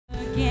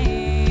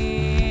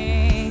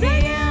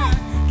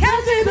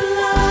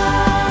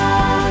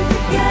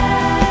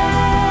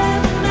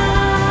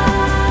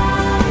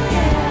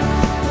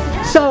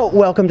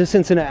welcome to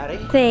Cincinnati.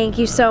 Thank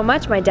you so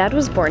much. My dad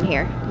was born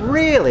here.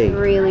 Really?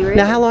 Really.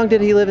 Now, how long did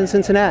he live in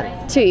Cincinnati?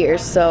 2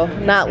 years, so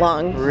not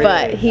long, Really?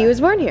 but he was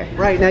born here.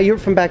 Right. Now, you're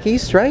from back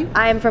east, right?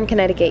 I am from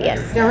Connecticut,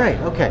 yes. Yeah, right.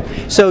 Okay.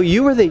 So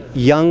you were the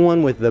young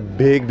one with the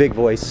big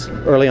voice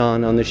early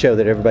on the show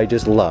that everybody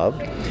just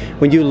loved.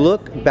 When you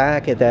look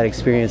back at that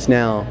experience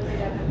now,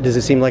 does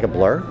it seem like a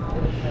blur?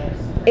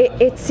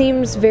 It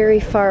seems very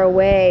far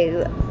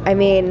away. I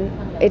mean,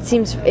 it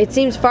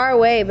seems far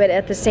away, but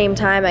at the same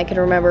time, I can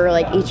remember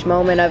like each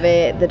moment of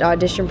it, the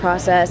audition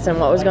process, and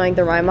what was going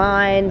through my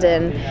mind.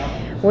 And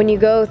when you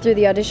go through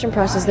the audition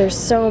process, there's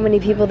so many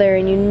people there,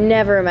 and you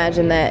never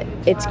imagine that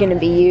it's going to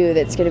be you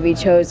that's going to be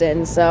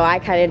chosen. So I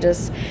kind of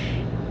just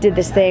did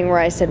this thing where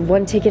I said,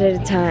 one ticket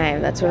at a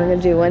time. That's what I'm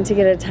going to do, one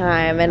ticket at a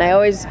time. And I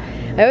always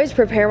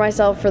prepare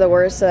myself for the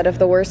worst, so that if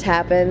the worst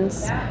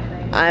happens,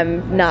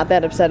 I'm not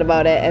that upset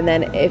about it, and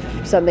then if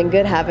something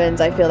good happens,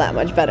 I feel that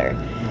much better.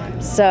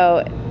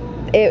 So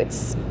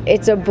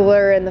it's a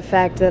blur in the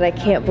fact that I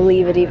can't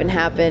believe it even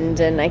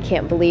happened, and I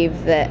can't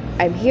believe that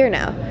I'm here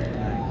now.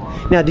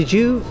 Now,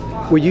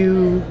 were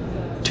you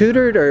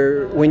tutored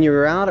or when you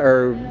were out,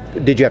 or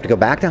did you have to go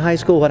back to high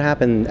school? What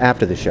happened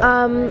after the show?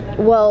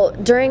 Well,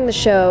 during the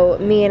show,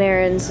 me and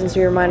Aaron, since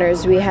we were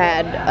minors, we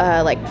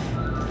had like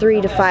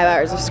 3 to 5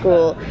 hours of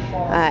school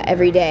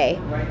every day.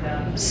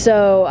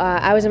 So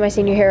I was in my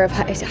senior year of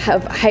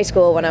high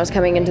school when I was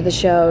coming into the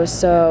show,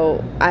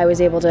 so I was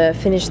able to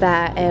finish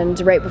that, and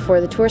right before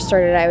the tour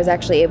started, I was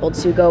actually able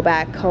to go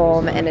back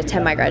home and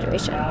attend my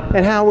graduation.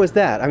 And how was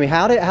that? I mean,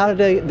 how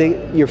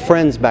did your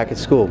friends back at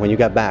school, when you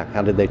got back,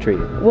 how did they treat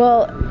you?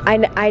 Well,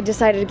 I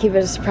decided to keep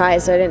it a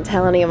surprise, so I didn't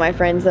tell any of my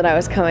friends that I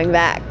was coming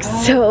back.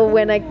 So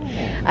when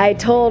I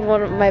told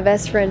one of my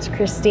best friends,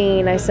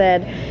 Christine, I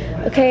said,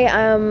 okay,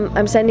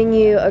 I'm sending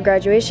you a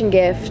graduation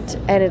gift,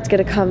 and it's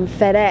gonna come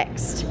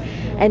FedExed.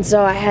 And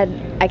so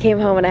I came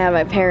home and I had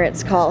my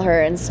parents call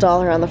her and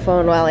stall her on the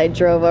phone while I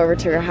drove over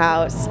to her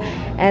house.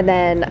 And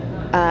then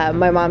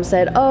my mom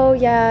said, oh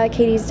yeah,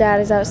 Katie's dad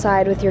is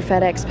outside with your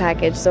FedEx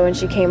package. So when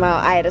she came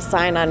out, I had a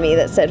sign on me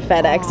that said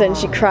FedEx, and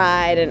she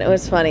cried, and it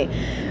was funny.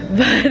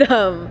 But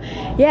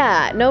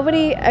yeah,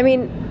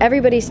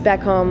 everybody's back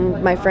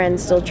home. My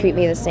friends still treat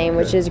me the same,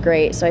 which is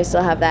great. So I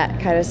still have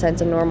that kind of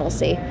sense of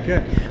normalcy.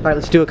 Good. All right,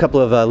 let's do a couple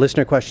of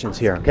listener questions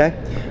here, okay?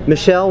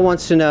 Michelle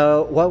wants to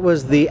know, what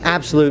was the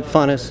absolute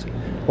funnest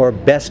or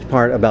best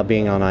part about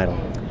being on Idol?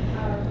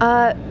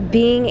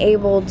 Being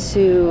able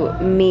to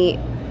meet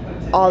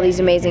all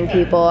these amazing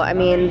people. I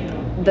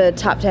mean, the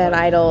top 10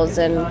 idols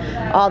and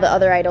all the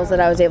other idols that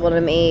I was able to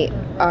meet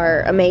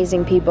are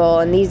amazing people,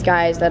 and these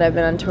guys that I've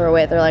been on tour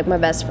with are like my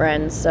best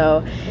friends,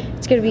 so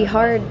it's going to be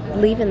hard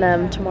leaving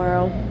them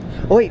tomorrow.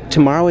 Oh wait,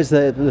 tomorrow is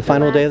the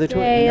final day of the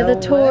tour? The last day of the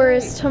tour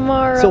is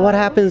tomorrow. So what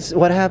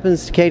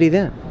happens to Katie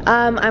then?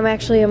 I'm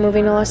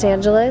moving to Los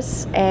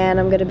Angeles, and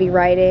I'm going to be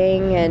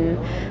writing and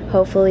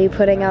hopefully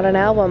putting out an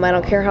album. I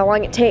don't care how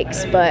long it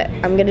takes, but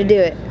I'm going to do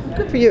it.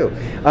 Good for you.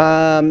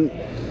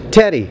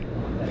 Teddy,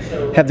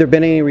 have there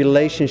been any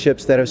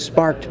relationships that have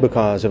sparked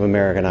because of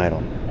American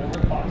Idol?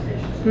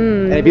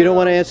 And if you don't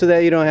want to answer that,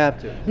 you don't have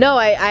to. No,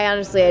 I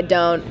honestly, I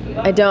don't.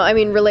 I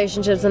mean,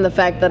 relationships and the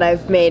fact that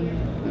I've made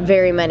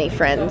very many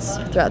friends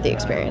throughout the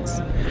experience.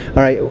 All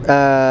right,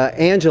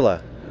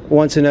 Angela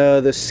wants to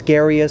know the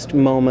scariest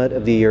moment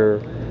of the year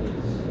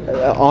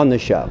on the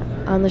show.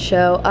 On the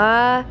show?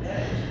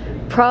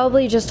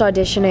 Probably just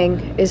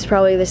auditioning is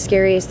probably the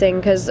scariest thing,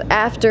 because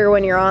after,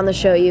 when you're on the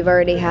show, you've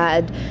already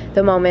had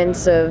the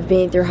moments of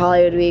being through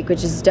Hollywood Week,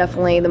 which is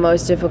definitely the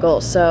most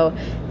difficult. So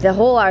the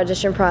whole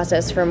audition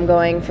process, from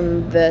going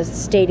from the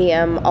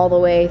stadium all the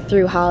way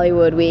through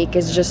Hollywood Week,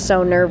 is just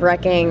so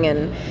nerve-wracking,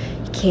 and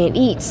you can't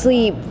eat,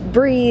 sleep,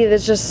 breathe.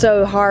 It's just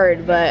so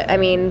hard. But I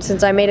mean,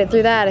 since I made it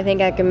through that, I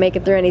think I can make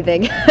it through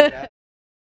anything.